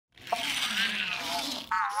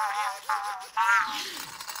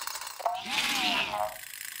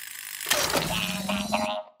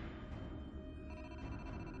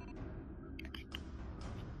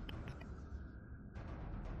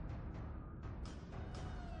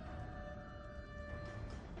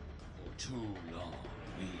Too long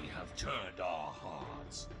we have turned our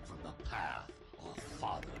hearts from the path our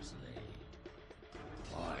fathers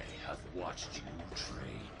laid. I have watched you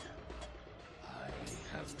train. I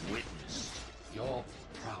have witnessed your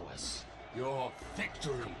prowess, your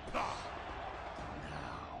victory.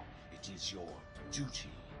 Now it is your duty,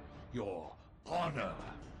 your honor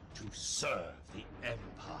to serve the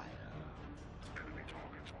Empire. Enemy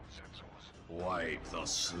targets on sensors. Wipe the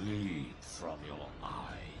sleep from your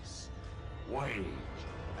eyes. Wait,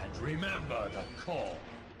 and remember the call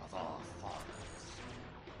of our fathers.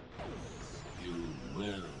 You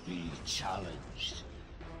will be challenged.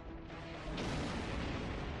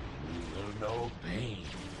 You will know pain,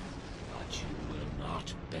 but you will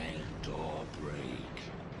not bend or break.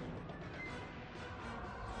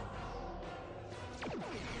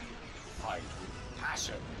 Fight with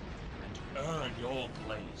passion and earn your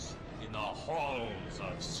place in the halls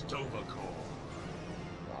of Stovacor.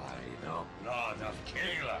 By the blood of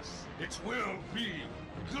Kalis, it will be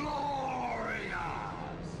glorious!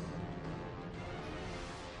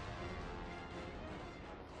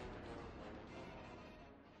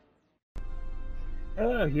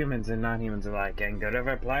 Hello humans and non-humans alike, and good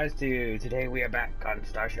ever applies to you. Today we are back on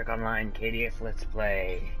Star Trek Online KDF Let's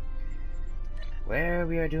Play, where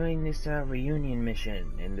we are doing this reunion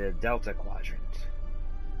mission in the Delta Quadrant.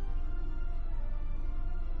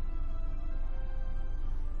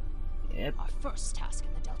 Yep. Our first task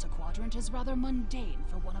in the Delta Quadrant is rather mundane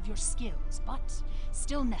for one of your skills, but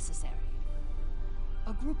still necessary.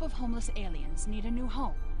 A group of homeless aliens need a new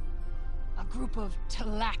home. A group of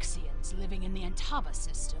Talaxians living in the Antaba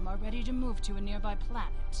system are ready to move to a nearby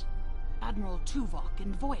planet. Admiral Tuvok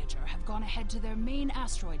and Voyager have gone ahead to their main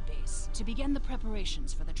asteroid base to begin the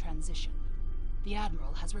preparations for the transition. The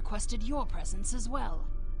Admiral has requested your presence as well.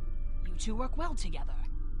 You two work well together.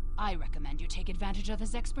 I recommend you take advantage of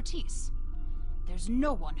his expertise. There's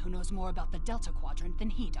no one who knows more about the Delta Quadrant than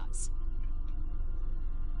he does.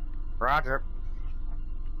 Roger.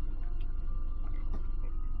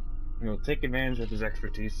 We'll take advantage of his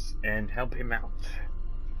expertise and help him out.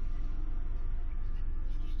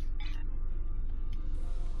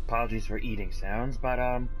 Apologies for eating sounds, but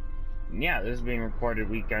yeah, this is being recorded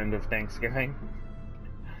weekend of Thanksgiving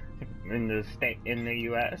in the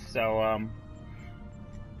US, so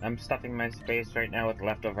I'm stuffing my space right now with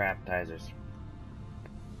leftover appetizers.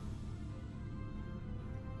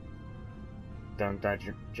 Don't touch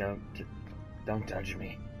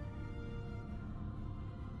me.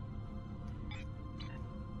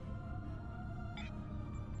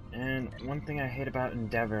 And one thing I hate about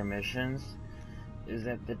Endeavor missions is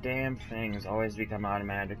that the damn things always become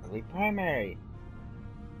automatically primary.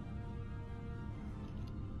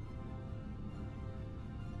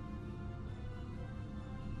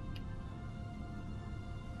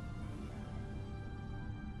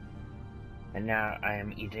 And now I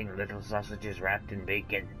am eating little sausages wrapped in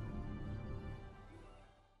bacon.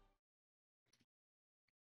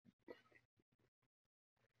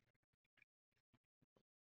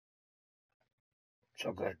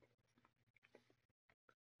 So good.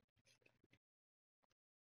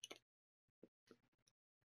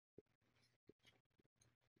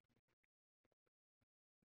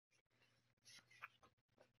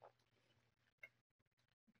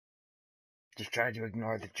 Just try to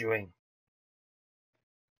ignore the chewing.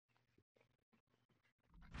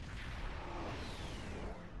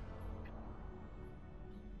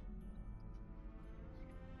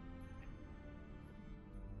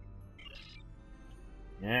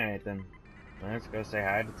 Alright then, let's go say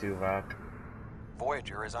hi to Tuvok.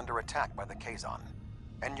 Voyager is under attack by the Kazon.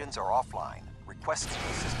 Engines are offline, requesting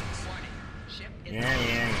assistance. Warning. Ship is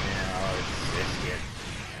Yeah, oh, it's good.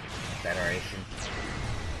 Federation.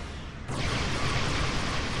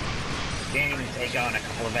 Can't even take on a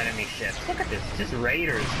couple of enemy ships. Look at this, just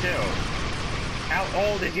raiders too. How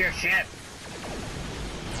old is your ship?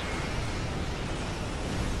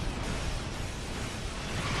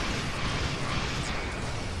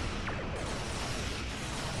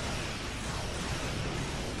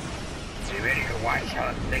 Be ready to watch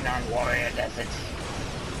out Klingon warrior desert.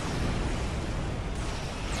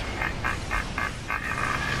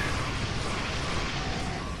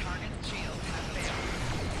 target shield has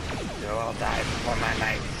failed. You'll all die before my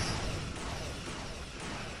mates.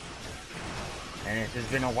 And it has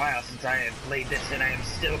been a while since I have played this and I am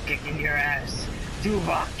still kicking your ass.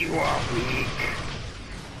 Tuvok, you are weak.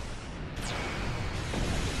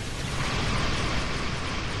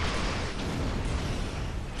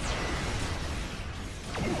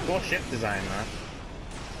 cool ship design, though.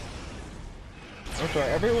 I'm sorry,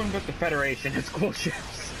 everyone but the Federation has cool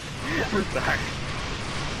ships. I'm sorry.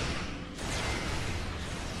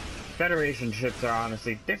 Federation ships are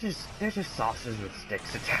honestly, they're just saucers with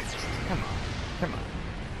sticks attached. Come on, come on.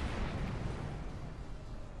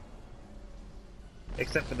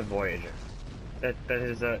 Except for the Voyager. That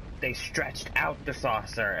is they stretched out the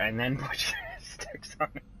saucer and then put sticks on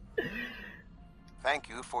it. Thank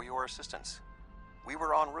you for your assistance. We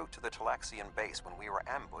were en route to the Talaxian base when we were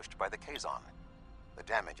ambushed by the Kazon. The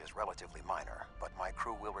damage is relatively minor, but my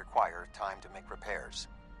crew will require time to make repairs.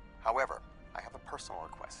 However, I have a personal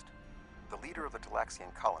request. The leader of the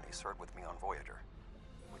Talaxian colony served with me on Voyager.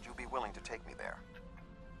 Would you be willing to take me there?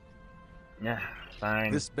 Yeah,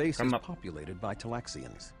 fine. This base is populated by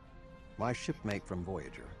Talaxians. My shipmate from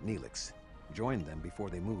Voyager, Neelix, joined them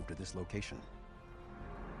before they moved to this location.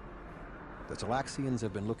 The Talaxians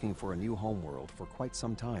have been looking for a new homeworld for quite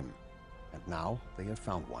some time, and now they have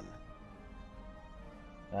found one.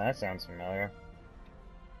 Oh, that sounds familiar.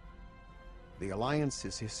 The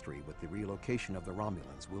Alliance's history with the relocation of the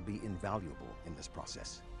Romulans will be invaluable in this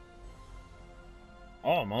process.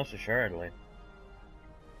 Oh, most assuredly.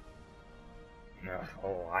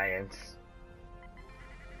 Alliance.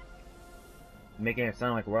 Making it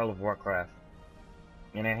sound like World of Warcraft.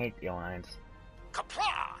 And I hate the Alliance.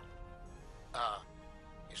 Kapla!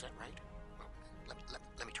 Is that right? Well,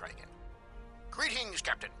 let me try again. Greetings,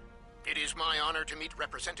 Captain. It is my honor to meet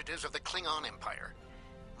representatives of the Klingon Empire.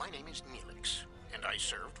 My name is Neelix, and I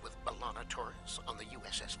served with B'Elanna Torres on the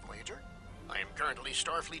USS Voyager. I am currently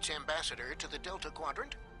Starfleet's ambassador to the Delta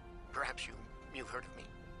Quadrant. Perhaps you've heard of me.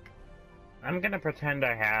 I'm gonna pretend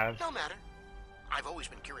I have. No matter. I've always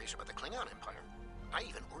been curious about the Klingon Empire. I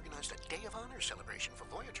even organized a Day of Honor celebration for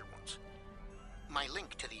Voyager once. My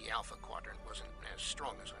link to the Alpha Quadrant wasn't as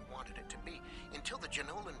strong as I wanted it to be until the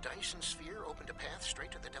Janolan Dyson Sphere opened a path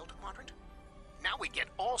straight to the Delta Quadrant. Now we get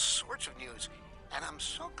all sorts of news, and I'm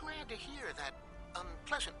so glad to hear that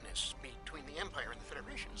unpleasantness between the Empire and the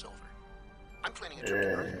Federation is over. I'm planning a trip to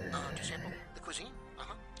Earth to sample the cuisine.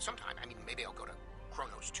 Sometime. I mean, maybe I'll go to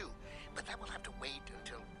Kronos too, but that will have to wait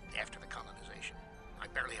until after the colonization. I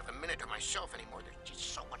barely have a minute to myself anymore. There's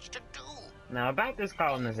just so much to do. Now, about this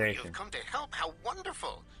colonization. You've come to help. How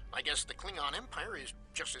wonderful. I guess the Klingon Empire is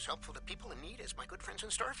just as helpful to people in need as my good friends in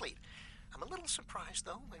Starfleet. I'm a little surprised,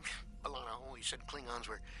 though. B'Elanna always said Klingons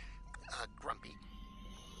were grumpy.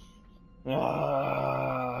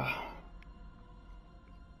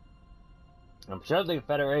 I'm sure the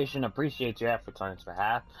Federation appreciates your efforts on its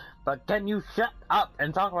behalf, but can you shut up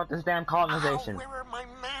and talk about this damn colonization? Oh, where are my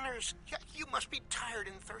manners? You must be tired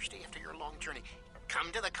and thirsty after your long journey.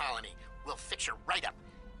 Come to the colony. We'll fix you right up.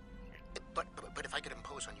 But if I could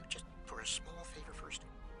impose on you just for a small favor first.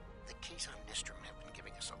 The Kazon Nistrum have been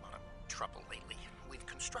giving us a lot of trouble lately. We've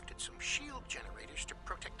constructed some shield generators to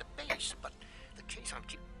protect the base, but the Kazon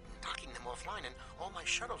keep knocking them offline, and all my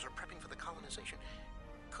shuttles are prepping for the colonization.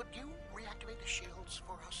 Could you reactivate the shields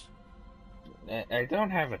for us? I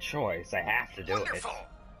don't have a choice. I have to do Wonderful!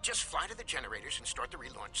 Just fly to the generators and start the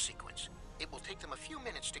relaunch sequence. It will take them a few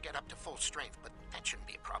minutes to get up to full strength, but that shouldn't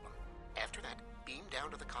be a problem. After that, beam down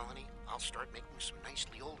to the colony. I'll start making some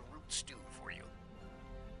nicely old root stew for you.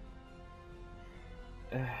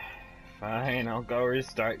 Fine, I'll go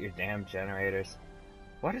restart your damn generators.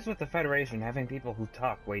 What is with the Federation having people who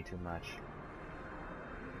talk way too much?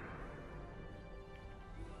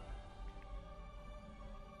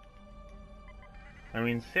 I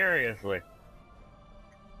mean, seriously.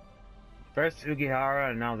 First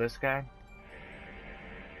Sugihara and now this guy?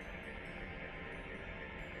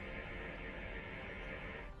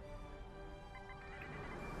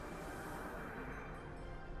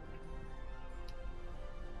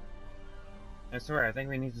 I swear, I think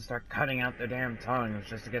we need to start cutting out their damn tongues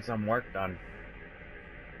just to get some work done.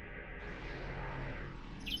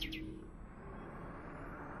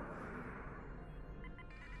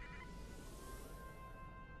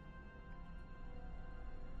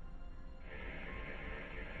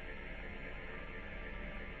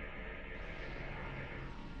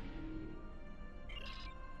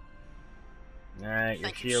 Alright,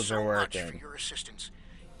 your shields are working. Thank you so much for your assistance.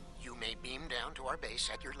 You may beam down to our base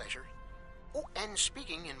at your leisure. Oh, and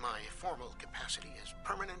speaking in my formal capacity as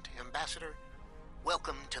permanent ambassador,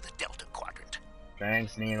 welcome to the Delta Quadrant.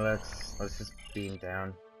 Thanks, Neelix. Let's just beam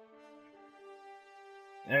down.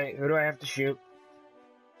 Alright, who do I have to shoot?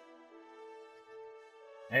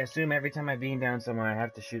 I assume every time I beam down somewhere I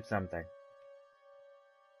have to shoot something.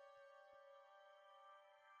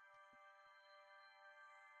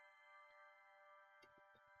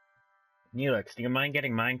 Neelix, do you mind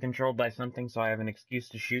getting mind controlled by something so I have an excuse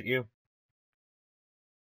to shoot you?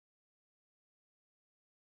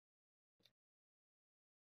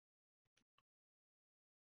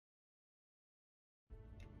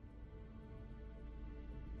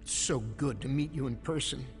 It's so good to meet you in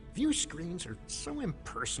person. View screens are so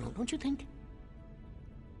impersonal, don't you think?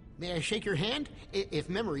 May I shake your hand? If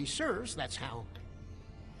memory serves, that's how.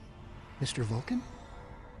 Mr. Vulcan?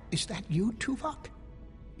 Is that you, Tuvok?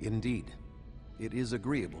 Indeed. It is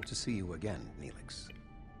agreeable to see you again, Neelix.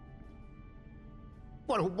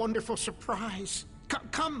 What a wonderful surprise.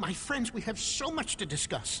 Come, my friends, we have so much to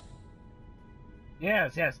discuss.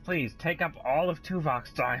 Yes, yes, please, take up all of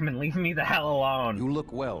Tuvok's time and leave me the hell alone. You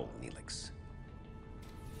look well, Neelix.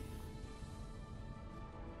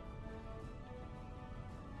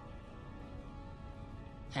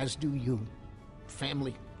 As do you.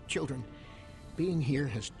 Family, children. Being here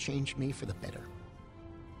has changed me for the better.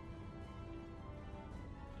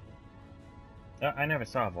 I never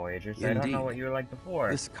saw Voyagers. Indeed. I don't know what you were like before.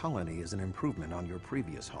 This colony is an improvement on your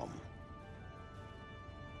previous home.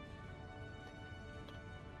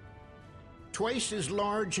 Twice as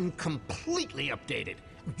large and completely updated.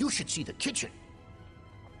 You should see the kitchen.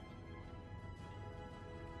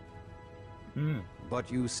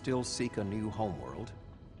 But you still seek a new homeworld?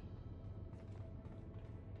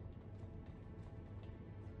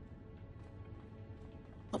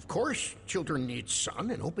 Of course, children need sun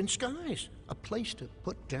and open skies. A place to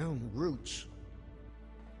put down roots.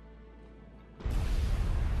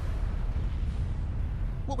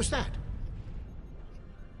 What was that?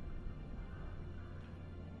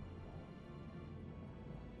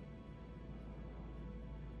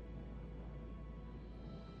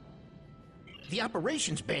 The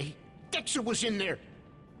operations bay? Dexter was in there!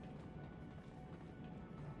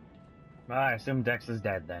 Well, I assume Dex is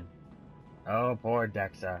dead then. Oh, poor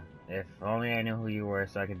Dexa. If only I knew who you were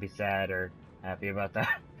so I could be sad or happy about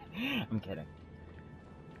that. I'm kidding.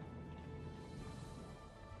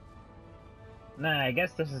 Nah, I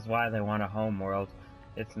guess this is why they want a homeworld.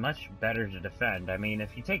 It's much better to defend. I mean,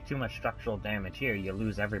 if you take too much structural damage here, you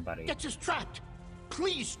lose everybody. Dexter's trapped!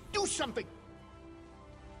 Please, do something!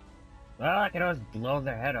 Well, I could always blow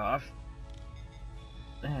their head off.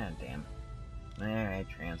 Ah, damn. Alright,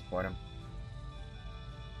 transport him.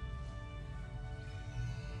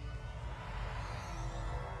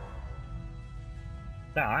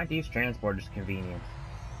 No, aren't these transporters convenient?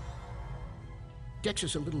 Dex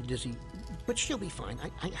is a little dizzy, but she'll be fine.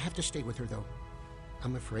 I have to stay with her, though.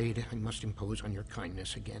 I'm afraid I must impose on your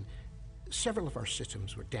kindness again. Several of our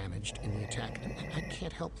systems were damaged in the attack, and I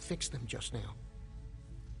can't help fix them just now.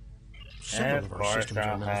 Several of our systems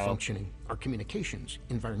are malfunctioning. Our communications,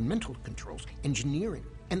 environmental controls, engineering,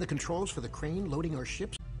 and the controls for the crane loading our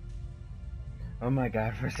ships. Oh my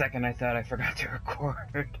god, for a second I thought I forgot to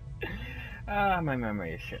record. My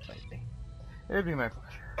memory is shit lately. It would be my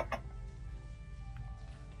pleasure.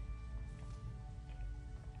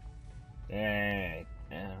 Alright,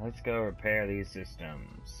 let's go repair these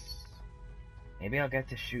systems. Maybe I'll get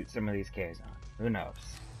to shoot some of these K's on. Who knows?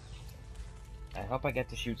 I hope I get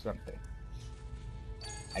to shoot something.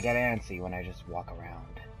 I get antsy when I just walk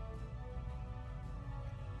around.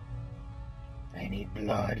 I need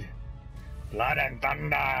blood. Blood and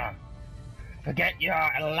thunder! Forget your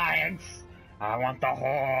alliance! I want the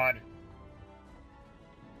Horde!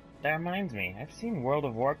 That reminds me, I've seen World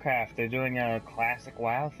of Warcraft. They're doing a classic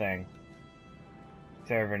WoW thing.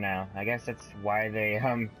 Server now. I guess that's why they,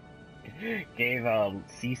 gave a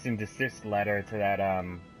cease and desist letter to that,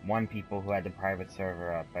 one people who had the private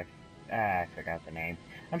server up. I forgot the name.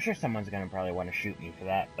 I'm sure someone's gonna probably want to shoot me for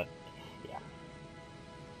that, but yeah.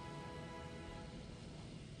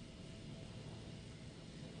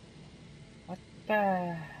 What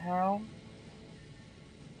the hell?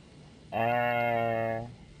 Alright.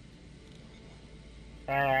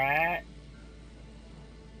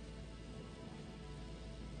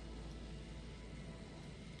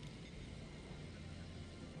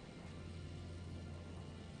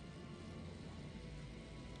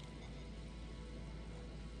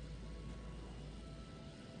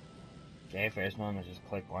 Okay, first one was just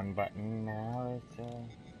click one button. Now it's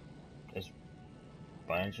just a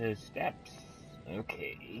bunch of steps.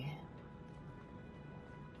 Okay.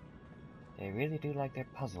 They really do like their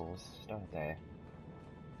puzzles, don't they?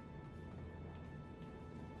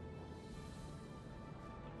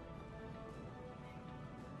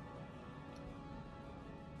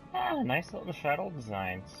 Ah, nice little shuttle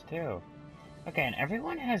designs too. Okay, and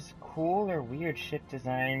everyone has cool or weird ship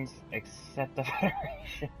designs except the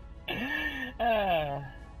Federation.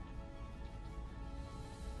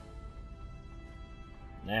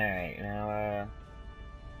 Alright, now,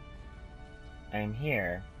 I'm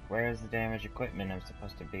here. Where's the damaged equipment I'm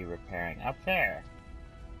supposed to be repairing? Up there!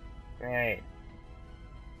 Great.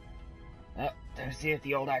 Oh, time to see if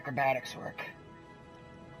the old acrobatics work.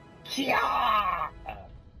 Yeah!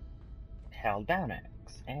 Held down X.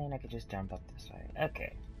 And I could just jump up this way.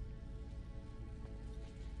 Okay.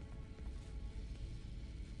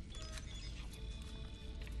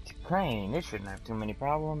 It's a crane. It shouldn't have too many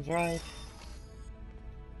problems, right?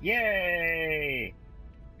 Yay!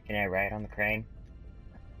 Can I ride on the crane?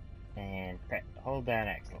 And hold down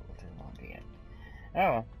X a little too long again.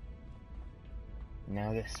 Oh.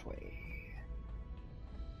 Now this way.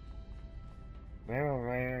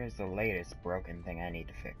 Where is the latest broken thing I need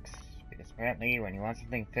to fix? Because apparently when you want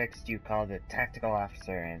something fixed, you call the tactical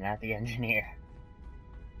officer and not the engineer.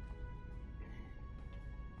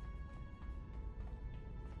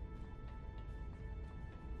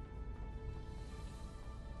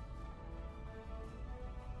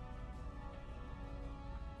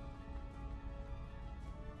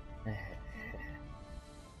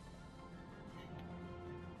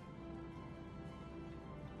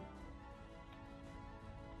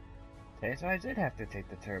 Okay, so I did have to take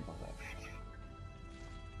the turbo lift.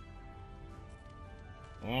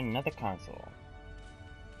 And another console.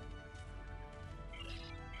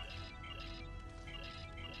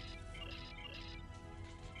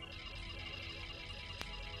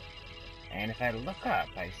 And if I look up,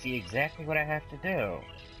 I see exactly what I have to do.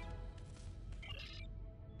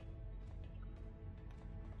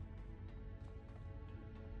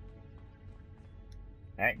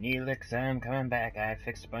 Alright, Neelix, I'm coming back. I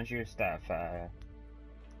fixed a bunch of your stuff. Are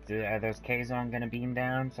those Kazon gonna beam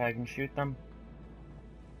down so I can shoot them?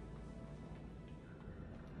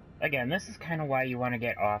 Again, this is kind of why you want to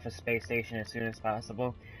get off a space station as soon as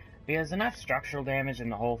possible. Because enough structural damage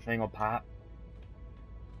and the whole thing will pop.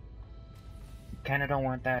 Kinda don't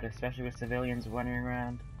want that, especially with civilians wandering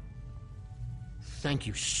around. Thank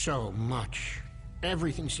you so much.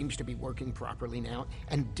 Everything seems to be working properly now,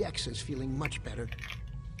 and Dex is feeling much better.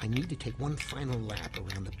 I need to take one final lap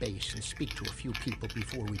around the base and speak to a few people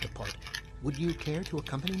before we depart. Would you care to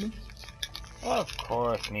accompany me? Of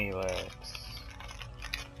course, Neelix.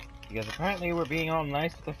 Because apparently we're being all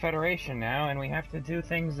nice with the Federation now, and we have to do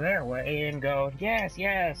things their way and go, yes,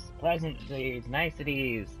 yes, pleasantries,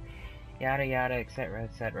 niceties, yada yada, etc.,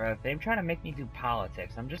 etc. If they're trying to make me do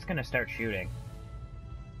politics, I'm just gonna start shooting.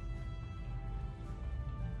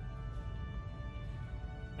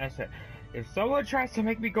 I said, if someone tries to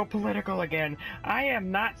make me go political again, I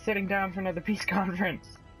am not sitting down for another peace conference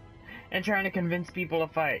and trying to convince people to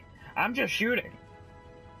fight. I'm just shooting.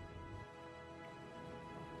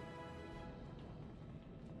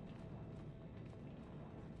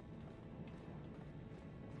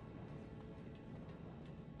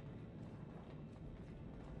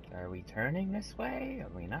 Are we turning this way?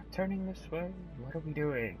 Are we not turning this way? What are we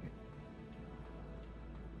doing?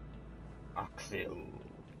 Oxil.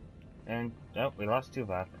 And, oh, we lost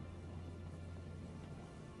Tuvok.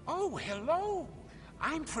 Oh, hello!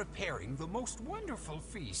 I'm preparing the most wonderful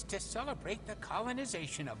feast to celebrate the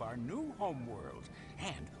colonization of our new homeworld.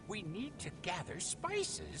 And we need to gather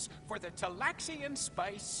spices for the Talaxian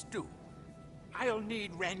spice stew. I'll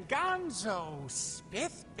need Ranganzo,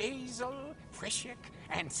 Spith basil, Prishik,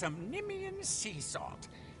 and some Nimian sea salt.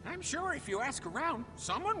 I'm sure if you ask around,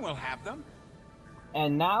 someone will have them.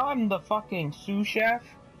 And now I'm the fucking sous chef?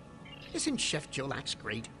 Isn't Chef Jolax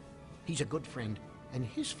great? He's a good friend, and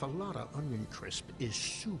his Falada onion crisp is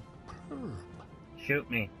superb. Shoot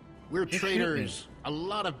me. We're Just traders. A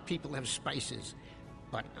lot of people have spices.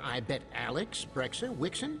 But I bet Alex, Brexa,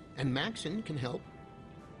 Wixon, and Maxon can help.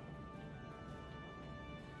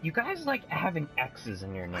 You guys like having X's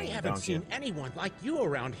in your name, I haven't don't seen you? anyone like you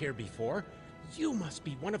around here before. You must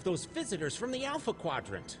be one of those visitors from the Alpha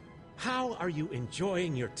Quadrant. How are you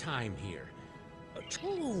enjoying your time here?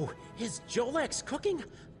 Ooh, his Jolex cooking?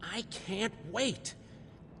 I can't wait.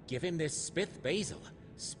 Give him this Spith basil.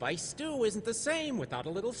 Spice stew isn't the same without a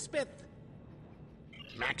little Spith.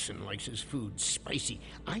 Maxon likes his food spicy.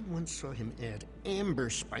 I once saw him add amber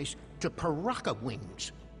spice to Paraka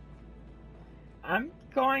wings. I'm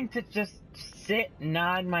going to just sit,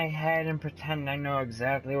 nod my head, and pretend I know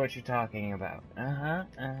exactly what you're talking about. Oh,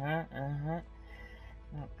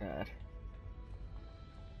 God.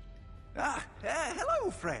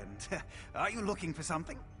 Hello, friend. Are you looking for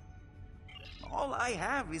something? All I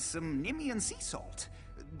have is some Nimian sea salt.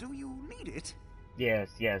 Do you need it? Yes,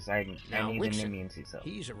 I Now, need Wixon, a Nimian sea salt.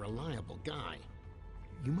 he's a reliable guy.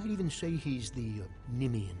 You might even say he's the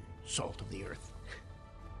Nimian salt of the earth.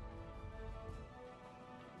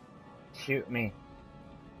 Shoot me.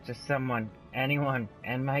 just someone, anyone,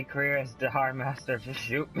 and my career as the Hard Master to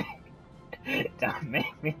shoot me. Don't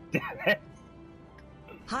make me do it.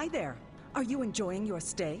 Hi there. Are you enjoying your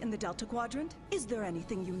stay in the Delta Quadrant? Is there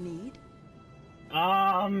anything you need?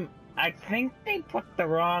 I think they put the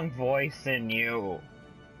wrong voice in you.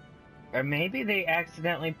 Or maybe they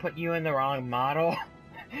accidentally put you in the wrong model.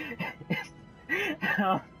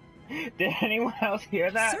 Did anyone else hear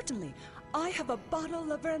that? Certainly. I have a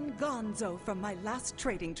bottle of Rengonzo from my last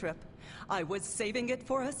trading trip. I was saving it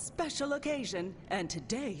for a special occasion, and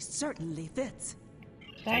today certainly fits.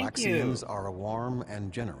 Thank you. Talaxians are a warm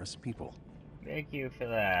and generous people. Thank you for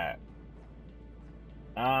that.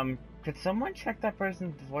 Could someone check that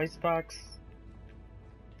person's voice box?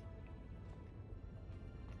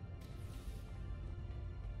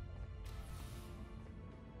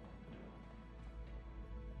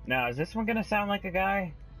 Now, is this one gonna sound like a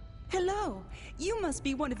guy? Hello. You must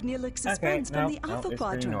be one of Neelix's friends from the Alpha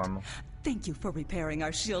Quadrant. Thank you for repairing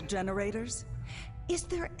our shield generators. Is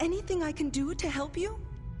there anything I can do to help you?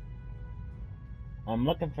 I'm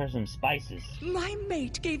looking for some spices. My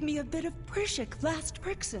mate gave me a bit of Prishik last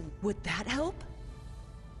Prixin. Would that help?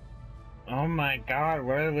 Oh my god,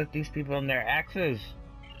 what are with these people and their axes?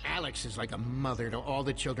 Alex is like a mother to all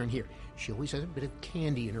the children here. She always has a bit of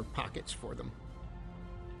candy in her pockets for them.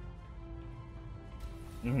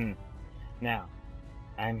 Now,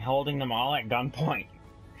 I'm holding them all at gunpoint.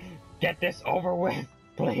 Get this over with,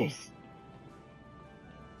 please.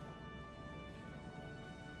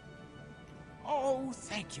 Oh,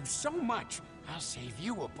 thank you so much. I'll save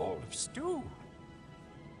you a bowl of stew.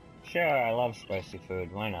 Sure, I love spicy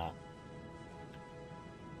food. Why not?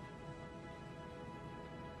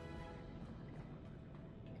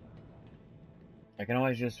 I can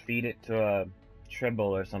always just feed it to a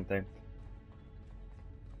Tribble or something.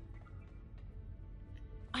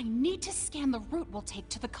 I need to scan the route we'll take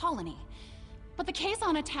to the colony. But the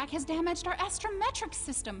Kazon attack has damaged our astrometric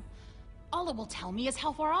system. All it will tell me is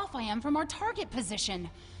how far off I am from our target position.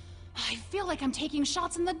 I feel like I'm taking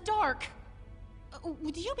shots in the dark.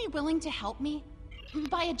 Would you be willing to help me?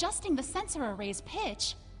 By adjusting the sensor array's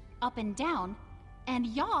pitch, up and down, and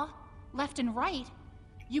yaw, left and right,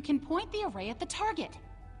 you can point the array at the target.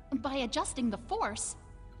 By adjusting the force,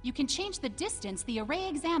 you can change the distance the array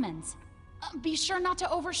examines. Be sure not to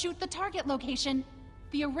overshoot the target location.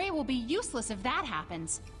 The array will be useless if that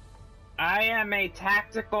happens. I am a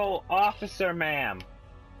tactical officer, ma'am.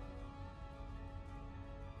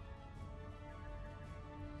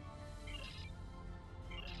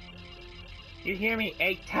 You hear me?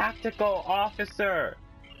 A tactical officer.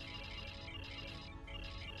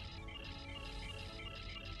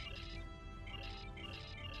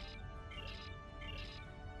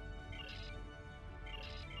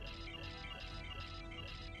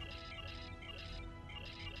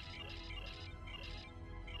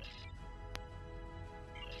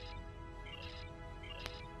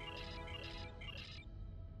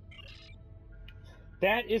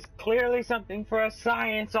 That is clearly something for a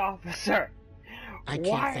science officer. I can't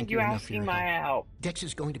Why thank are you enough for asking your my help? Dex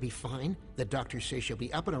is going to be fine. The doctors say she'll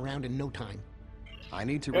be up and around in no time. I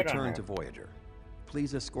need to Good on return her. to Voyager.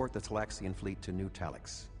 Please escort the Talaxian fleet to New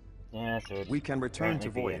Talix. Yeah, so We can return to apparently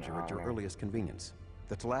be an Voyager at your honor. earliest convenience.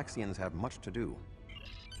 The Talaxians have much to do.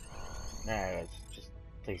 Nah, just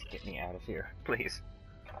please get me out of here, please.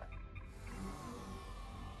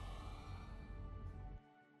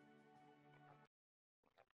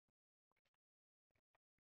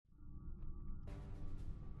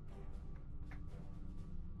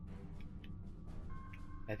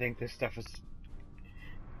 I think this stuff is...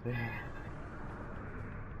 Do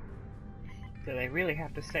they really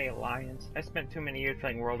have to say alliance? I spent too many years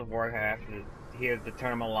playing World of Warcraft to hear the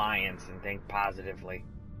term alliance and think positively.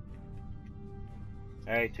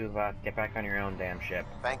 Alright, Tuvok, get back on your own damn ship.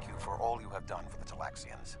 Thank you for all you have done for the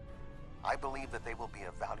Talaxians. I believe that they will be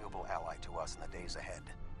a valuable ally to us in the days ahead.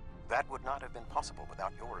 That would not have been possible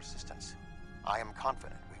without your assistance. I am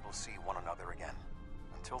confident we will see one another again.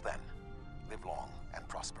 Until then, live long and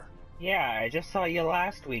prosper. Yeah, I just saw you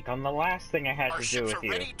last week on the last thing I had Our to do ships with are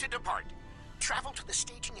you. ready to depart. Travel to the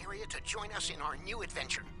staging area to join us in our new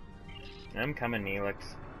adventure. I'm coming, Neelix.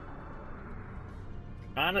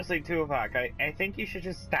 Honestly, Tuvok, I think you should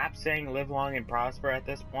just stop saying live long and prosper at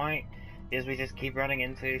this point, because we just keep running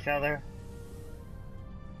into each other.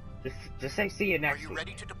 Just say see you Are next you week.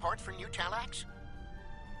 ready to depart for New Talax?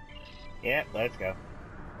 Yep, let's go.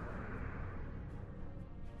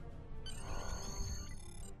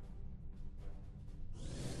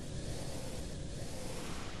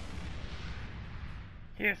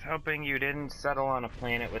 Here's hoping you didn't settle on a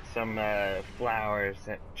planet with some flowers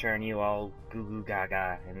that churn you all goo goo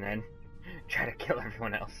gaga and then try to kill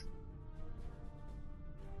everyone else.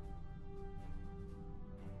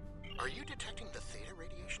 Are you detecting the theta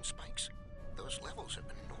radiation spikes? Those levels have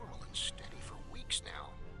been normal and steady for weeks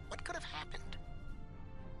now. What could have happened?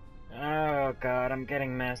 Oh god, I'm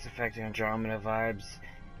getting Mass Effect Andromeda vibes.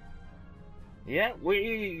 Yeah,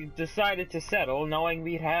 we decided to settle knowing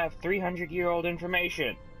we'd have 300-year-old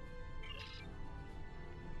information.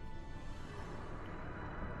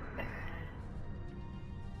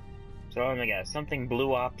 So let me guess, something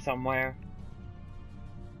blew up somewhere?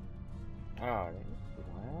 Oh, wow,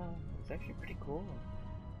 it's actually pretty cool.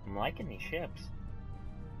 I'm liking these ships.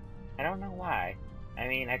 I don't know why. I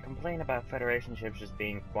mean, I complain about Federation ships just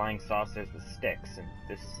being flying saucers with sticks, and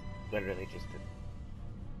this is literally just a...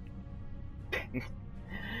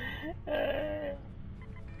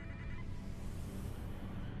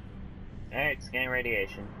 Alright, scan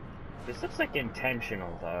radiation. This looks like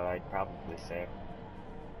intentional, though, I'd probably say.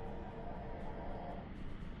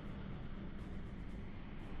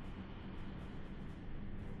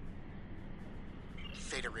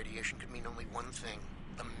 Theta radiation could mean only one thing: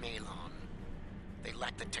 the Malon. They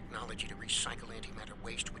lack the technology to recycle antimatter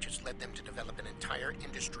waste, which has led them to develop an entire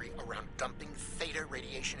industry around dumping theta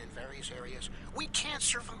radiation in various areas. We can't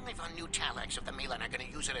survive on New Talax if the Malon are going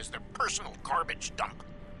to use it as their personal garbage dump.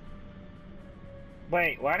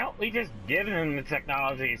 Wait, why don't we just give them the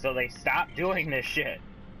technology so they stop doing this shit?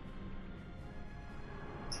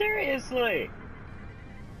 Seriously!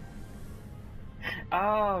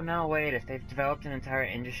 Oh, no, wait, if they've developed an entire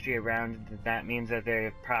industry around it, that means that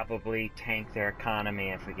they've probably tanked their economy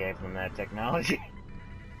if we gave them that technology.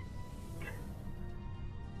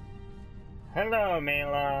 Hello,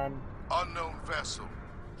 Malon. Unknown vessel.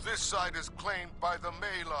 This site is claimed by the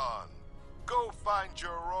Malon. Go find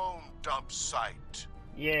your own dump site.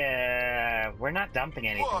 Yeah, we're not dumping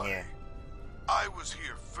anything here. I was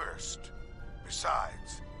here first.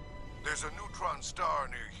 Besides, there's a neutron star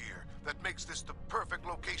near here that makes this the perfect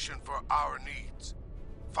location for our needs.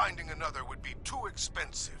 Finding another would be too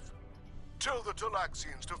expensive. Tell the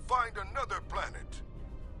Talaxians to find another planet.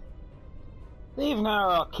 Leave now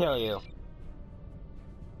or I'll kill you.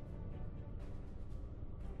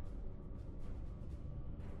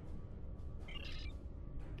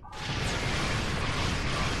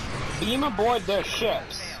 Beam aboard their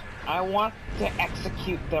ships. I want to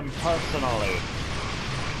execute them personally.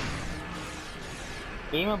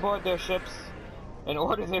 Beam aboard their ships and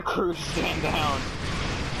order their crew to stand down.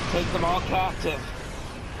 Take them all captive.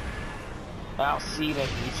 I'll see that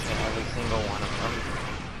each and every single one of them.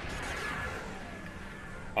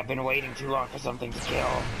 I've been waiting too long for something to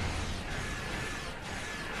kill.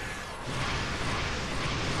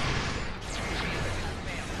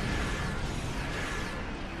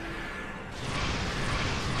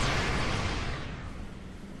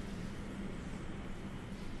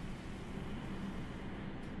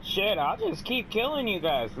 Shit, I'll just keep killing you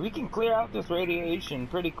guys. We can clear out this radiation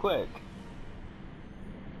pretty quick.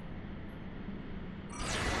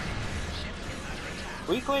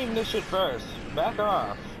 We claim this shit first. Back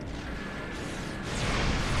off.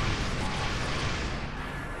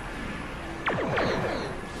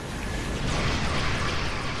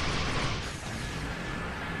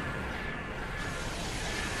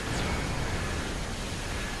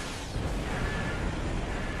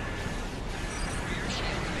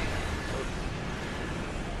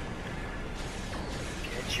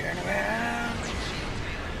 Turn around.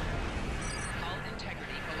 Hull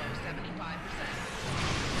integrity below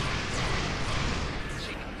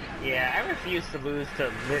 75%. Yeah, I refuse to lose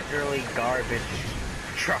to literally garbage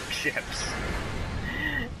truck ships.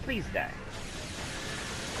 Please die.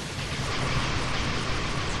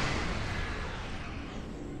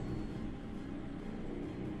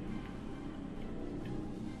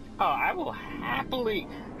 Oh, I will happily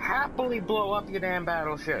blow up your damn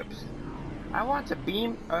battleships. I want to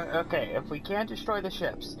beam... okay, if we can't destroy the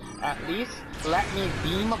ships, at least let me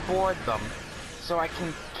beam aboard them so I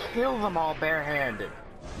can kill them all barehanded.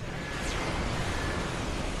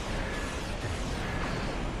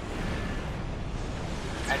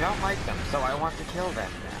 I don't like them, so I want to kill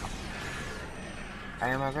them now. I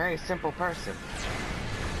am a very simple person.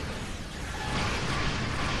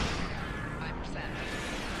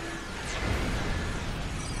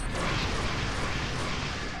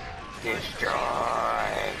 Destroy!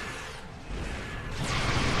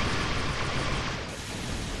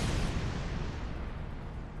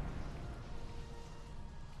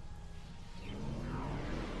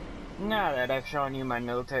 Now that I've shown you my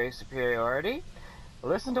military superiority,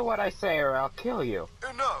 Listen to what I say or I'll kill you.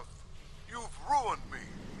 Enough! You've ruined me,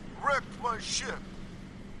 wrecked my ship.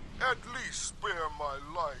 At least spare my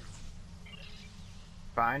life.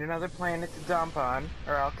 Find another planet to dump on,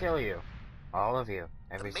 or I'll kill you. All of you.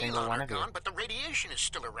 Every single one of you. The Malon are gone, but the radiation is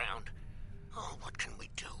still around. Oh, what can we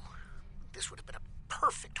do? This would have been a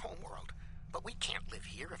perfect homeworld, but we can't live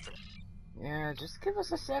here if the... Yeah, just give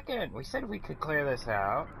us a second. We said we could clear this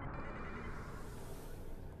out.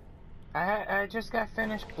 I just got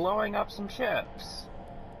finished blowing up some ships.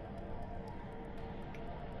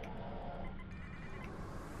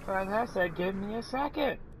 So as I said, give me a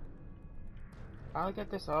second. I'll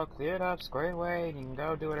get this all cleared up, squared away, and you can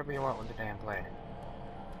go do whatever you want with the damn planet.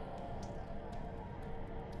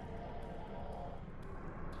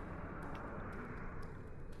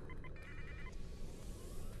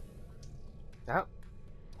 Oh,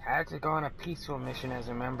 had to go on a peaceful mission as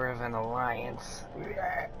a member of an alliance.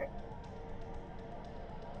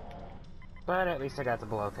 But at least I got to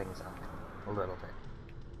blow things up. A little bit.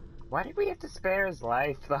 Why did we have to spare his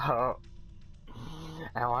life, though?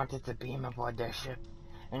 I wanted to beam aboard their ship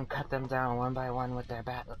and cut them down one by one with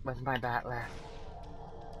my battler.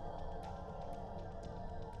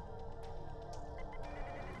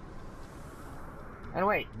 And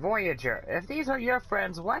wait, Voyager, if these are your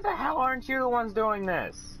friends, why the hell aren't you the ones doing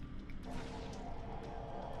this?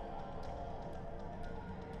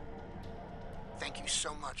 Thank you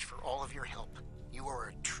so much for all of your help. You are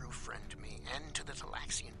a true friend to me and to the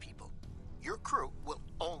Talaxian people. Your crew will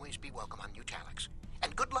always be welcome on New Talax.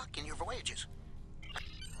 And good luck in your voyages.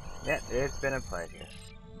 Yeah, it's been a pleasure.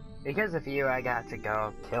 Because of you, I got to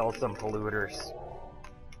go kill some polluters.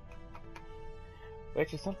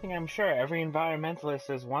 Which is something I'm sure every environmentalist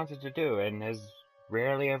has wanted to do and has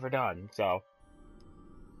rarely ever done, so...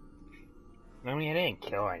 I mean, I didn't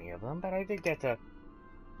kill any of them, but I did get to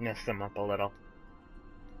mess them up a little.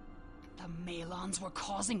 The Malons were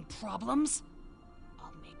causing problems?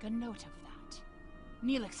 I'll make a note of that.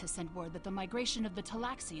 Neelix has sent word that the migration of the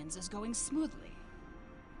Talaxians is going smoothly.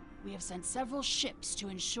 We have sent several ships to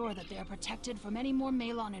ensure that they are protected from any more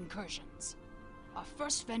Malon incursions. Our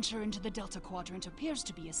first venture into the Delta Quadrant appears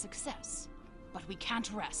to be a success, but we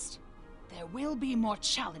can't rest. There will be more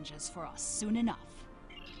challenges for us soon enough.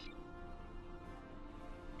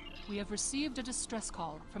 We have received a distress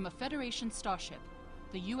call from a Federation starship,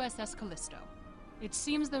 the USS Callisto. It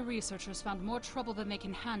seems the researchers found more trouble than they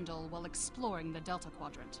can handle while exploring the Delta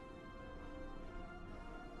Quadrant.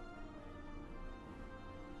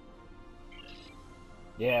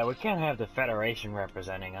 Yeah, we can't have the Federation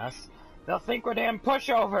representing us. They'll think we're damn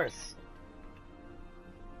pushovers!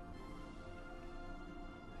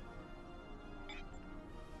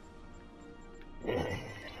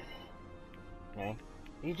 Okay.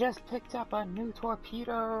 You just picked up a new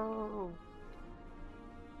torpedo!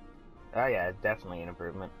 Oh yeah, definitely an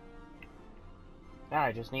improvement. Now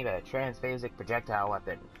I just need a transphasic projectile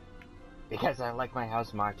weapon. Because I like my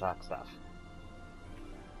House Martok stuff.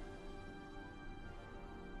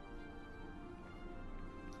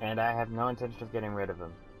 And I have no intention of getting rid of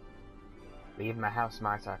him. Leave my House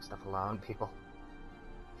Martok stuff alone, people.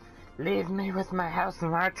 Leave me with my House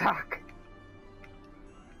Martok!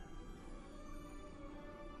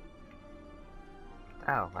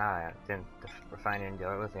 Oh, wow, I didn't refine and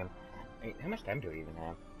deal with him. Wait, how much time do we even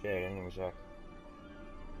have? Shit, I didn't even check.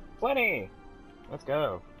 Plenty! Let's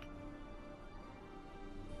go.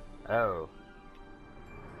 Oh.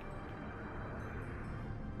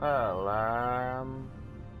 Well,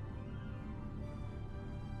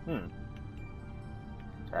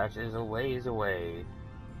 Trash is a ways away.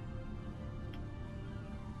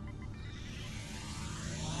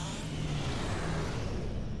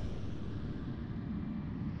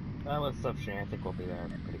 Let's stop sharing. I think we'll be there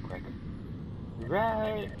pretty quick.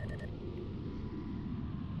 Right!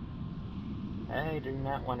 I do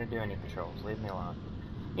not want to do any patrols. Leave me alone.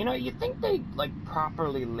 You know, you'd think they'd, like,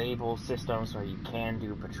 properly label systems so you can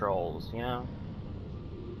do patrols, you know?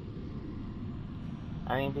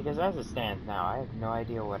 I mean, because as it stands now, I have no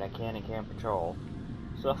idea what I can and can't patrol.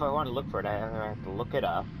 So if I want to look for it, I either have to look it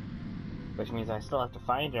up, which means I still have to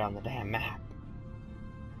find it on the damn map.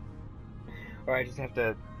 Or I just have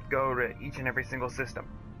to go to each and every single system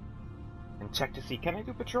and check to see, can I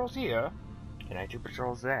do patrols here? Can I do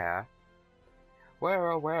patrols there?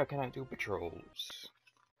 Where can I do patrols?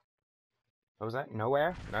 What was that?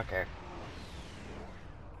 Nowhere? Okay.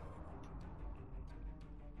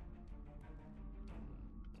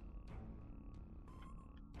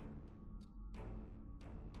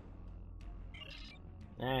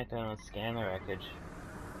 Alright, then let's scan the wreckage.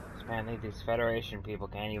 Apparently these Federation people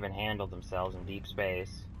can't even handle themselves in deep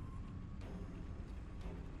space.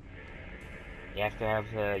 You have to have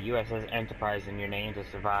the USS Enterprise in your name to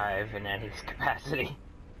survive in any capacity.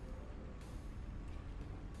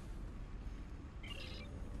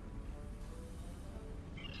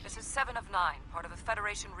 This is 7 of 9, part of a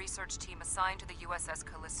Federation research team assigned to the USS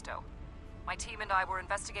Callisto. My team and I were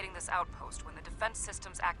investigating this outpost when the defense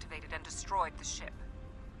systems activated and destroyed the ship.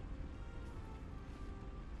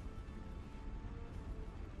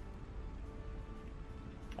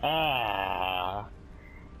 Oh,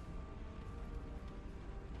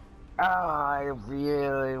 I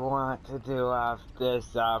really want to do off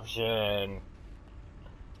this option.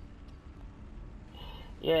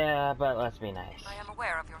 Yeah, but let's be nice. I am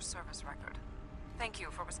aware of your service record. Thank you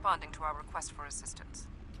for responding to our request for assistance.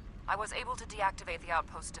 I was able to deactivate the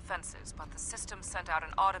outpost's defenses, but the system sent out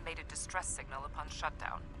an automated distress signal upon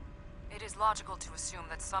shutdown. It is logical to assume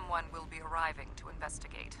that someone will be arriving to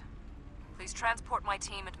investigate. Please transport my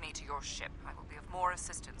team and me to your ship. I will be of more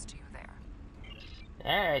assistance to you there.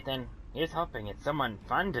 Alright then, here's hoping it's someone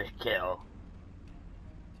fun to kill.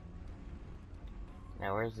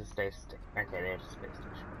 Now where's the space station? Okay, there's the space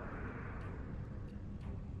station.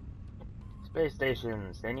 Space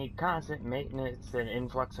stations, they need constant maintenance and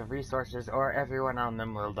influx of resources or everyone on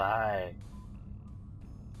them will die.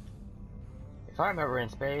 If I'm ever in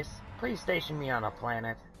space, please station me on a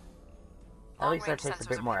planet. At least that takes a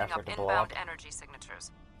bit more effort to blow up. Energy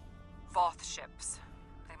signatures. Voth ships.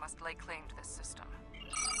 They must lay claim to this system.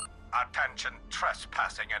 Attention,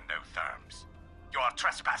 trespassing endotherms. You are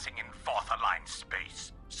trespassing in Voth-aligned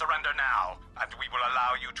space. Surrender now, and we will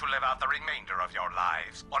allow you to live out the remainder of your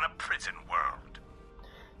lives on a prison world.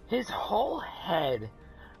 His whole head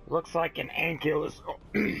looks like an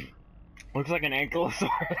ankylosaurus. Looks like an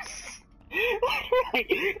ankylosaurus.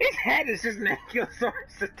 His head is just an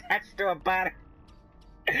ankylosaurus attached to a body.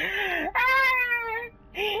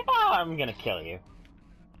 Oh, I'm gonna kill you.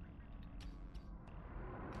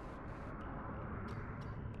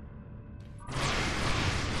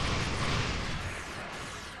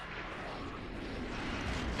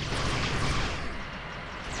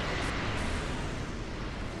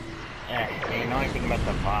 The annoying thing about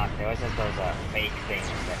the bot, they always have those fake things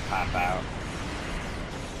that pop out.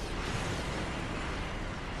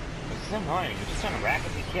 It's annoying, you're just trying to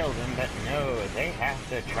rapidly kill them, but no, they have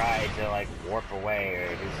to try to like warp away or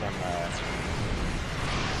do some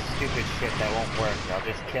stupid shit that won't work. They'll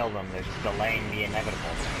just kill them, they're just delaying the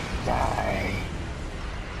inevitable. Die!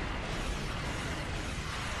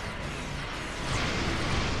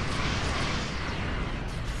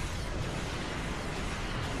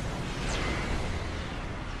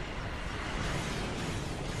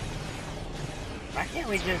 Why can't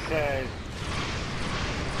we just,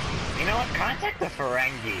 you know what, contact the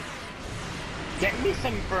Ferengi. Get me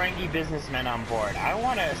some Ferengi businessmen on board. I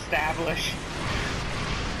want to establish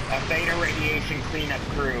a beta radiation cleanup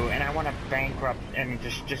crew, and I want to bankrupt and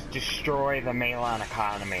just destroy the Malon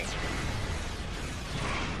economy.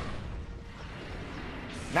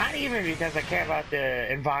 Not even because I care about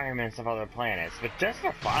the environments of other planets, but just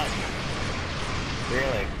for fun.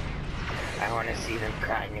 Really. I want to see them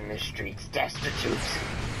crying in the streets, destitute.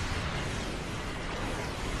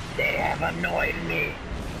 They have annoyed me.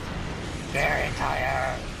 Their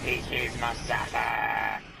entire species must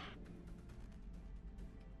suffer.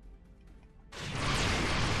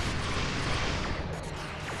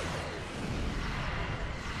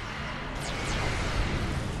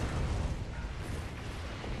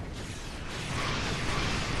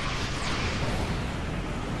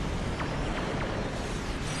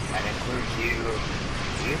 That includes you.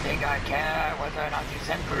 Do you think I care whether or not you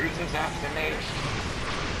send cruisers after me?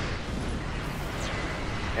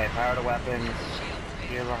 Okay, power to weapons.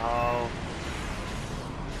 Shield the hull.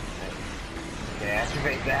 Okay,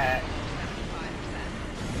 activate that.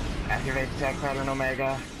 Activate the tech pattern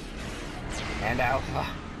Omega. And Alpha.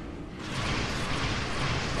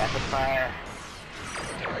 Rapid fire.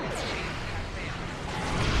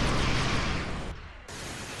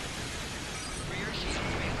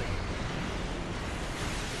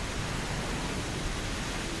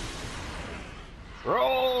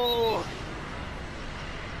 Roll!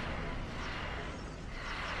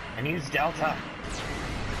 And use Delta.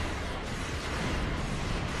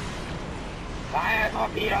 Fire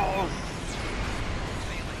torpedoes!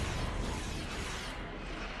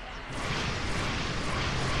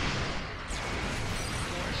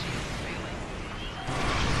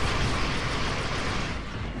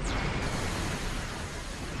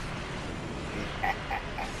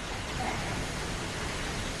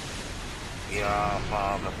 You're all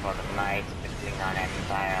fall before the night of the Klingon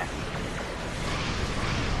Empire.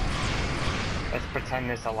 Let's pretend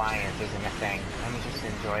this alliance isn't a thing. Let me just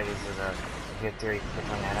enjoy this as a victory for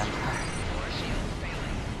killing that Empire. Four shields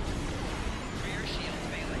failing. Rear shield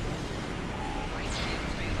failing. Right shield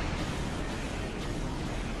failing.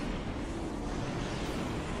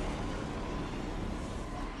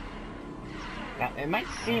 Now, it might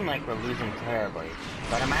seem like we're losing terribly,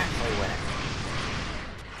 but I'm actually winning.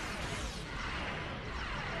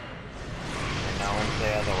 And no one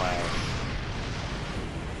say otherwise.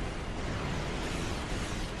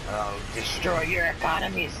 Oh, destroy your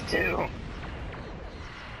economies too!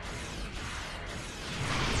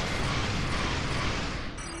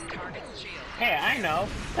 Target's shield. Hey, I know!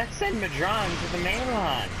 Let's send Madron to the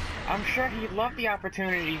mainland! I'm sure he'd love the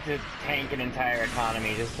opportunity to tank an entire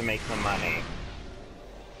economy just to make some money.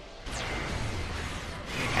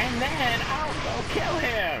 And then I'll go kill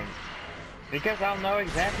him! Because I'll know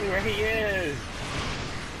exactly where he is!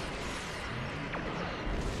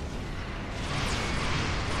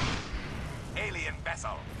 Alien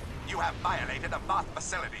vessel, you have violated a Voth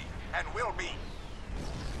facility and will be...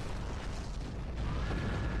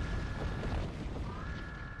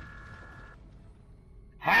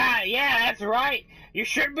 Ha! Yeah, that's right! You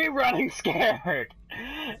should be running scared!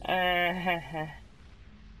 Where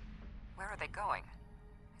are they going?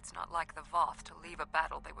 It's not like the Voth to leave a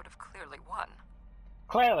battle they would have clearly won.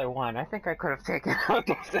 Clearly won. I think I could have taken out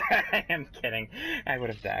this. I am kidding. I would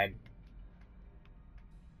have died.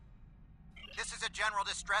 This is a general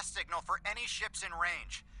distress signal for any ships in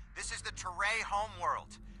range. This is the Teray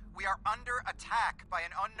homeworld. We are under attack by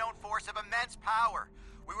an unknown force of immense power.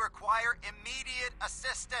 We require immediate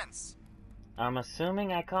assistance. I'm assuming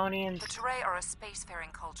Iconians... The Teray are a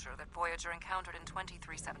spacefaring culture that Voyager encountered in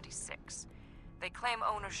 2376. They claim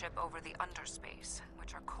ownership over the underspace,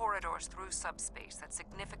 which are corridors through subspace that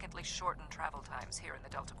significantly shorten travel times here in the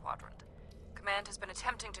Delta Quadrant. Command has been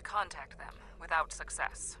attempting to contact them, without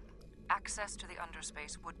success. Access to the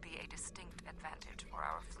underspace would be a distinct advantage for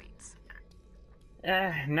our fleets.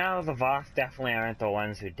 No, the Voth definitely aren't the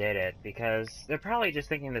ones who did it, because they're probably just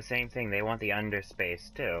thinking the same thing. They want the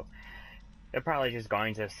underspace, too. They're probably just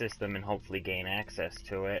going to assist them and hopefully gain access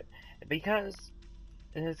to it, because...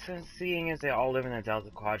 seeing as they all live in the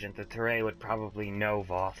Delta Quadrant, the Teray would probably know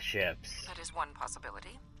Voth ships. That is one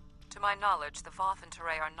possibility. To my knowledge, the Voth and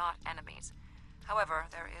Teray are not enemies. However,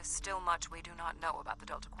 there is still much we do not know about the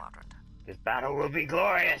Delta Quadrant. This battle will be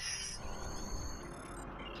glorious!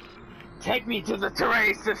 Take me to the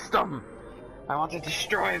Teray system! I want to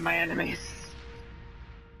destroy my enemies!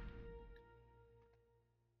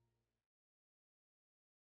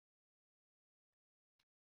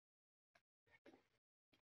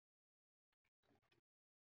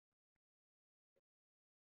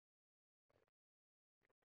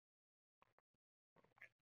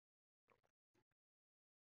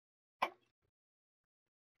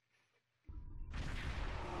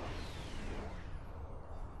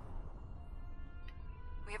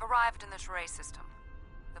 We have arrived in the Teray system.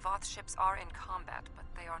 The Voth ships are in combat, but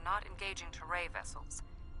they are not engaging Teray vessels.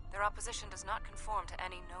 Their opposition does not conform to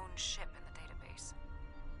any known ship in the database.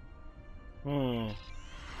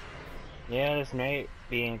 Yeah, this might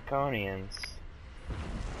be Iconians.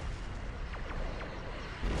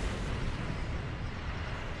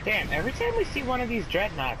 Damn, every time we see one of these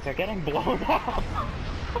dreadnoughts, they're getting blown up!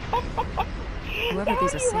 Whoever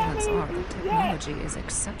these assailants are, the technology is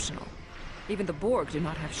exceptional. Even the Borg do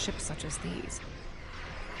not have ships such as these.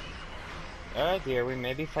 Oh dear, we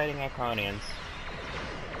may be fighting Iconians.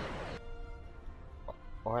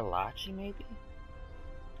 Or Lachi, maybe?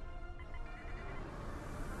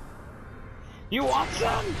 You want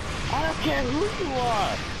some? I don't care who you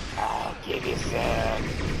are! I'll give you some!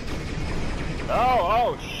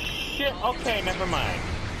 Oh shit! Okay, never mind.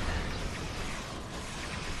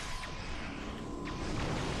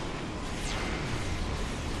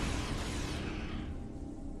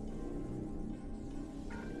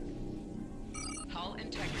 Hull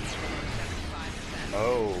integrity below 75%.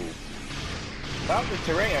 Oh. Well, the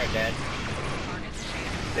Teray are dead.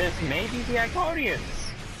 This may be the Iconians.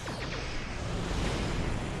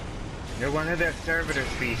 They're one of their servitor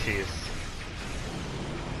species.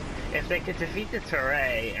 If they could defeat the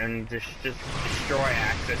Teray and just destroy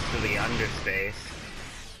access to the underspace,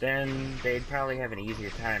 then they'd probably have an easier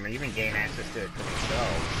time, or even gain access to it for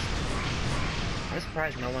themselves. I'm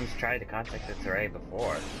surprised no one's tried to contact the Teray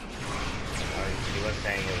before. He was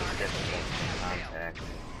saying it was difficult to contact.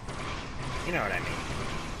 You know what I mean.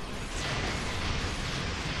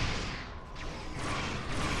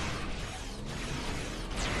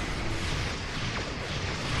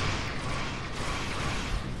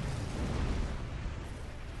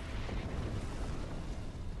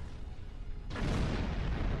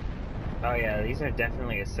 Oh yeah, these are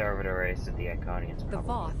definitely a servitor race of the Iconians. The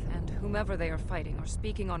Voth and whomever they are fighting are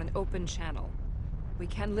speaking on an open channel. We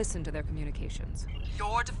can listen to their communications.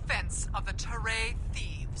 Your defense of the Teray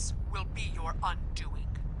thieves will be your undoing.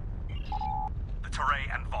 The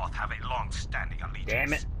Teray and Voth have a long-standing allegiance.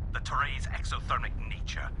 Damn it. The Teray's exothermic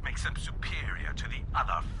nature makes them superior to the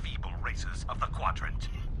other feeble races of the Quadrant.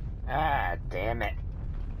 Ah, damn it.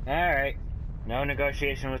 Alright. No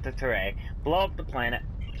negotiation with the Teray. Blow up the planet.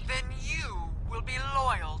 Then you will be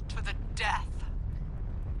loyal to the death.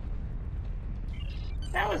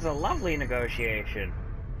 That was a lovely negotiation.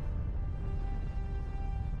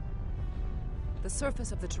 The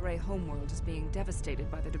surface of the Teray homeworld is being devastated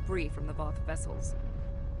by the debris from the Voth vessels.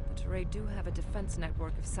 The Teray do have a defense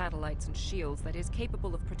network of satellites and shields that is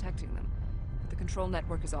capable of protecting them, but the control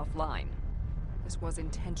network is offline. This was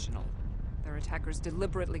intentional. Their attackers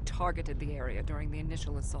deliberately targeted the area during the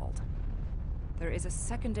initial assault. There is a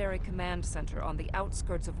secondary command center on the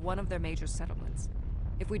outskirts of one of their major settlements.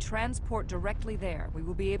 If we transport directly there, we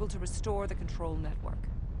will be able to restore the control network.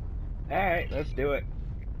 Alright, let's do it.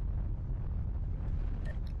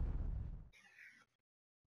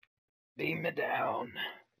 Beam me down.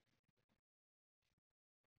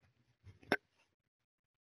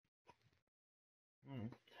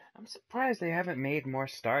 I'm surprised they haven't made more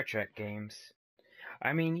Star Trek games.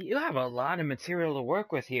 I mean, you have a lot of material to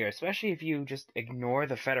work with here, especially if you just ignore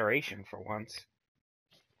the Federation for once.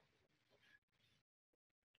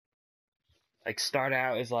 Like, start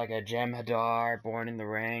out as like a Jem'Hadar, born in the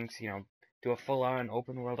ranks, you know, do a full-on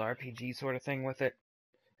open-world RPG sort of thing with it.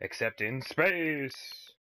 Except in space!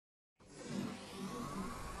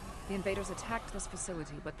 The invaders attacked this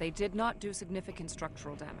facility, but they did not do significant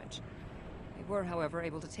structural damage. They were, however,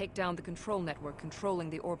 able to take down the control network controlling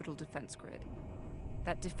the orbital defense grid.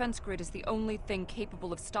 That defense grid is the only thing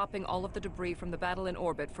capable of stopping all of the debris from the battle in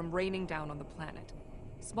orbit from raining down on the planet.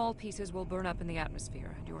 Small pieces will burn up in the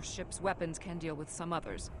atmosphere, and your ship's weapons can deal with some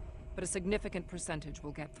others, but a significant percentage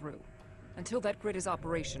will get through. Until that grid is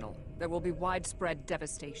operational, there will be widespread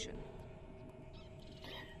devastation.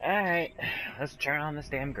 Alright, let's turn on this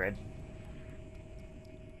damn grid.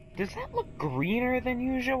 Does that look greener than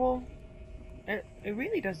usual? It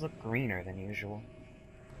really does look greener than usual.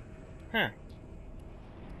 Huh.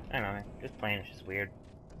 I don't know, this planet is just weird.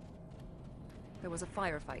 There was a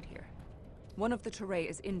firefight here. One of the Teray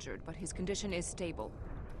is injured, but his condition is stable.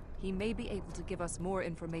 He may be able to give us more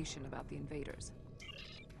information about the invaders.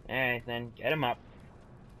 Alright then, get him up.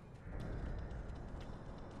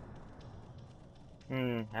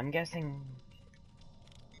 I'm guessing...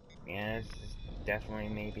 Yeah, this is definitely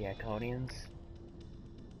maybe Iconians.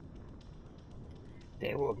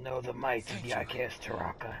 They will know the might of Yakis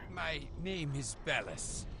Taraka. My name is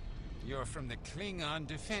Bellis. You're from the Klingon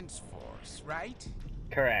Defense Force, right?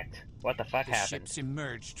 Correct. What the fuck happened? The ships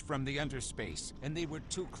emerged from the underspace, and they were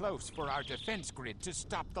too close for our defense grid to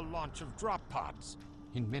stop the launch of drop pods.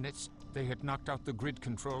 In minutes, they had knocked out the grid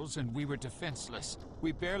controls, and we were defenseless.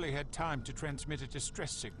 We barely had time to transmit a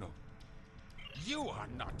distress signal. You are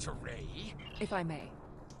not Teray. If I may,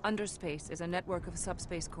 underspace is a network of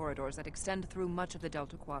subspace corridors that extend through much of the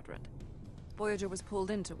Delta Quadrant. Voyager was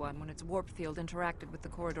pulled into one when its warp field interacted with the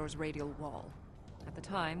corridor's radial wall. At the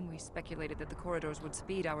time, we speculated that the corridors would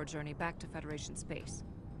speed our journey back to Federation space.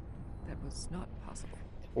 That was not possible.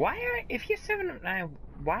 Why aren't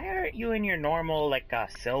you in your normal, like,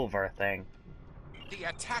 silver thing? The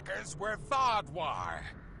attackers were Vaadwaur.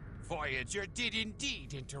 Voyager did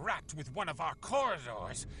indeed interact with one of our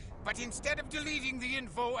corridors, but instead of deleting the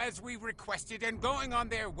info as we requested and going on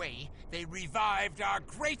their way, they revived our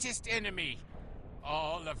greatest enemy.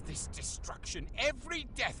 All of this destruction, every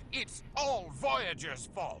death, it's all Voyager's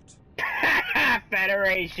fault.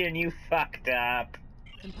 Federation, you fucked up.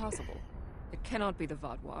 Impossible. It cannot be the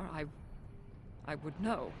Vaadwaur. I would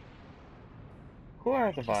know. Who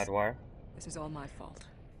are the Vaadwaur? This is all my fault.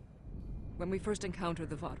 When we first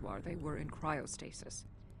encountered the Vaadwaur, they were in cryostasis.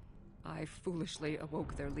 I foolishly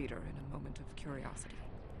awoke their leader in a moment of curiosity.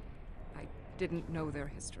 I didn't know their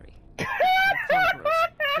history.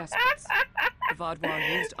 Conquerors, despots. The Vaadwaur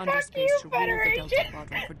used underspace to rule the Delta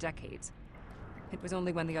Quadrant for decades. It was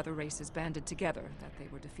only when the other races banded together that they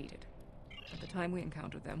were defeated. At the time we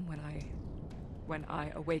encountered them, when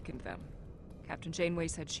I awakened them, Captain Janeway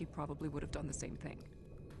said she probably would have done the same thing.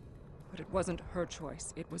 But it wasn't her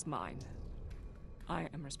choice, it was mine. I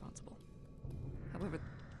am responsible. However,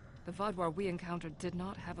 the Vaadwaur we encountered did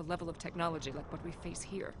not have a level of technology like what we face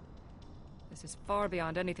here. This is far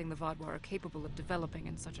beyond anything the Vaadwaur are capable of developing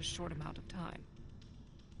in such a short amount of time.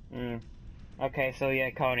 Okay, so the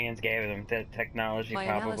Iconians gave them the technology, My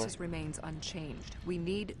probably. analysis remains unchanged. We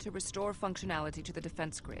need to restore functionality to the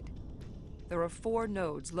defense grid. There are 4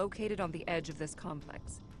 nodes located on the edge of this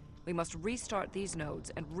complex. We must restart these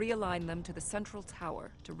nodes and realign them to the central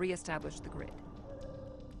tower to re-establish the grid.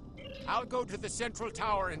 I'll go to the central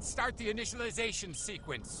tower and start the initialization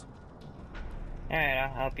sequence. Alright,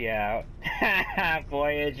 I'll help you out.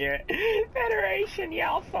 Voyager. Federation,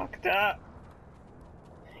 y'all fucked up.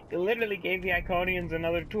 You literally gave the Iconians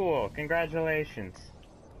another tool. Congratulations.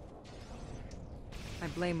 I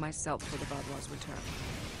blame myself for the Vaadwaur's return.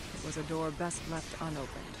 It was a door best left unopened.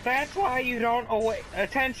 That's why you don't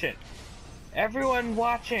attention. Everyone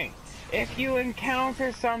watching, if you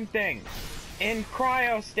encounter something in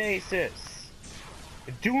cryostasis,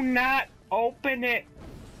 do not open it.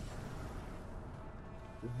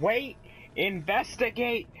 Wait,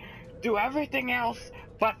 investigate, do everything else,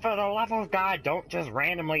 but for the love of God, don't just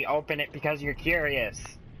randomly open it because you're curious.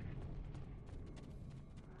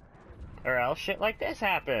 Or else shit like this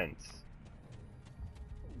happens.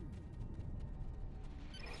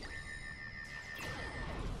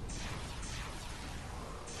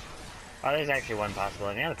 Oh, there's actually one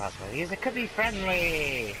possibility. The other possibility is it could be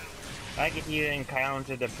friendly. Like if you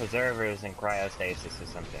encounter the preservers in cryostasis or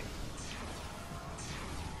something.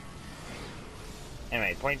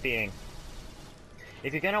 Anyway, point being,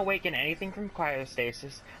 if you're gonna awaken anything from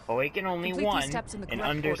cryostasis, awaken only Complete one these steps in the correct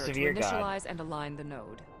under order severe to God. initialize and align the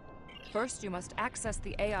node. First, you must access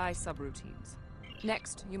the AI subroutines.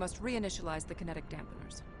 Next, you must reinitialize the kinetic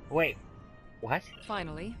dampeners. Wait, what?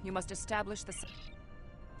 Finally, you must establish the...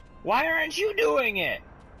 Why aren't you doing it?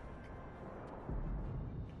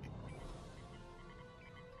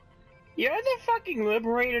 You're the fucking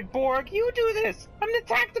liberated Borg. You do this. I'm the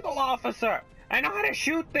tactical officer. I know how to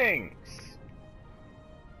shoot things.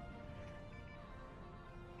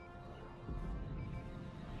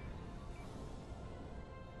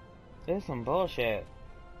 This is some bullshit.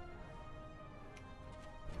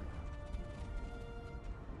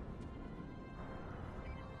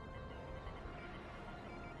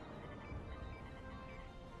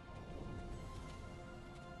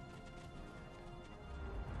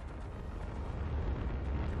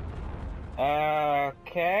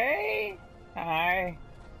 Okay. Hi.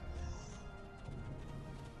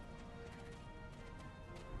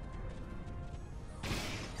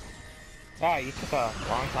 Ah, you took a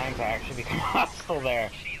long time to actually become hostile there.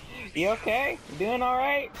 You okay? You doing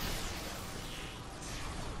alright?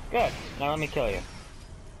 Good. Now let me kill you.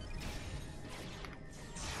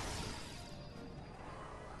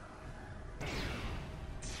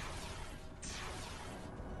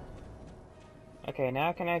 Okay,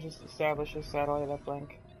 now can I just establish a satellite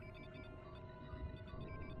uplink?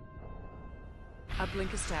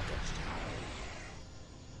 Uplink established.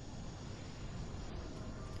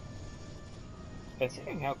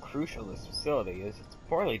 Considering how crucial this facility is, it's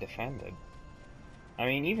poorly defended. I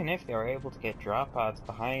mean, even if they were able to get drop pods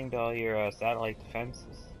behind all your satellite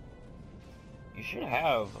defenses, you should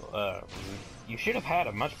have had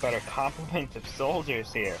a much better complement of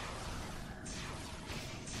soldiers here.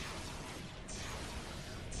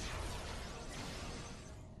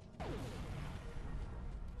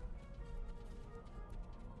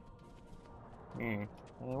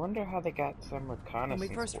 I wonder how they got some reconnaissance. When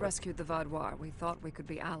we first work. rescued the Vaadwaur, we thought we could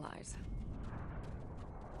be allies.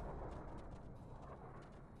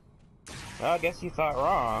 Well, I guess you thought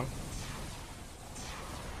wrong.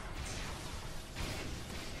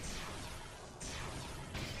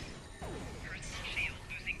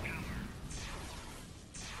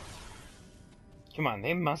 Come on,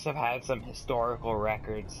 they must have had some historical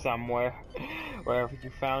records somewhere, wherever you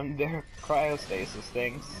found their cryostasis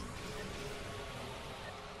things.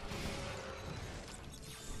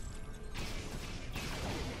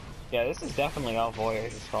 Yeah, this is definitely all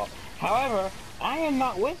Voyager's fault. However, I am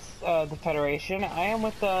not with the Federation. I am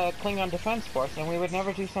with the Klingon Defense Force, and we would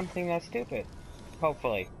never do something that stupid.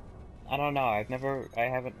 Hopefully. I don't know. I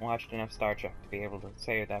haven't watched enough Star Trek to be able to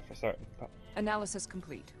say that for certain. But... Analysis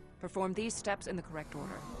complete. Perform these steps in the correct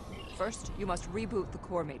order. First, you must reboot the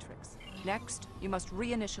core matrix. Next, you must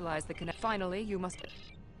reinitialize the connect. Finally, you must...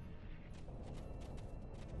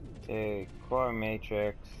 Okay, core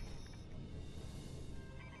matrix.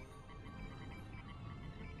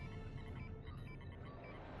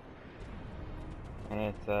 And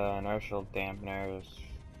it's inertial dampeners,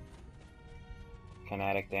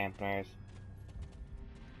 kinetic dampeners.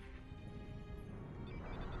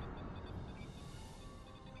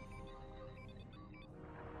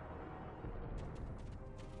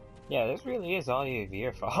 Yeah, this really is all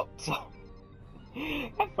your fault, so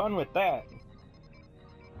have fun with that.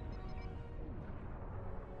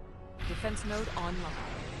 defense node online.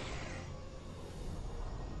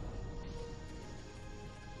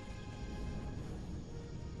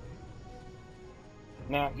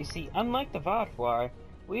 Now, you see, unlike the Vatwar,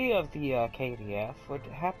 we of the KDF would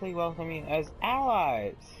happily welcome you as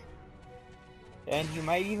allies. And you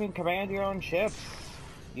might even command your own ships.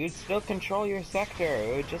 You'd still control your sector.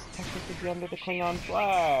 It would just technically be under the Klingon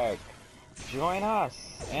flag. Join us,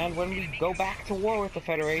 and when we go back to war with the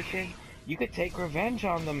Federation, you could take revenge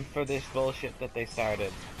on them for this bullshit that they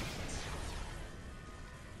started.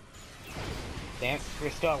 Damn, if we're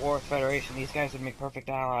still at war with the Federation, these guys would make perfect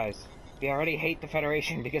allies. They already hate the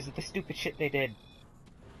Federation because of the stupid shit they did.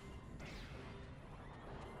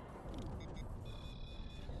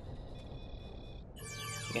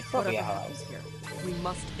 Whatever happens here, we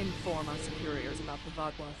must inform our superiors about the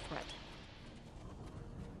Vatwar threat.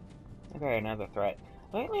 Okay, another threat.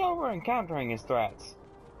 Lately all we're encountering is threats.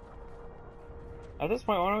 At this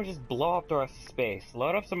point, why don't we just blow up the rest of space,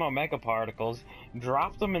 load up some omega particles,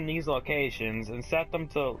 drop them in these locations, and set them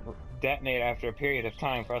to detonate after a period of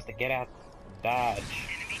time for us to get out Dodge.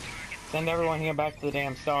 Send everyone here back to the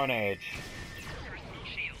damn Stone Age.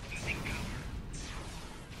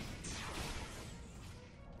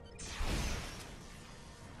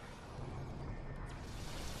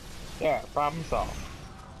 There, problem solved.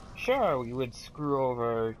 Sure, we would screw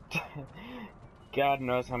over God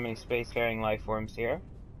knows how many spacefaring life forms here.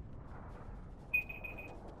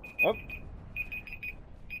 Oh.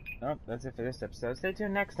 Nope, that's it for this episode. Stay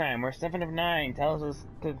tuned next time, where 7 of 9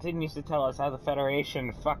 continues to tell us how the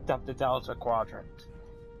Federation fucked up the Delta Quadrant.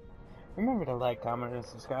 Remember to like, comment, and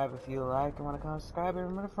subscribe if you like and want to comment, subscribe, and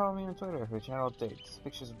remember to follow me on Twitter for channel updates,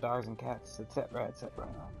 pictures of dogs and cats, etc., etc.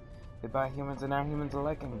 Goodbye, humans and non-humans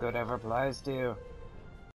alike, and good ever applies to you.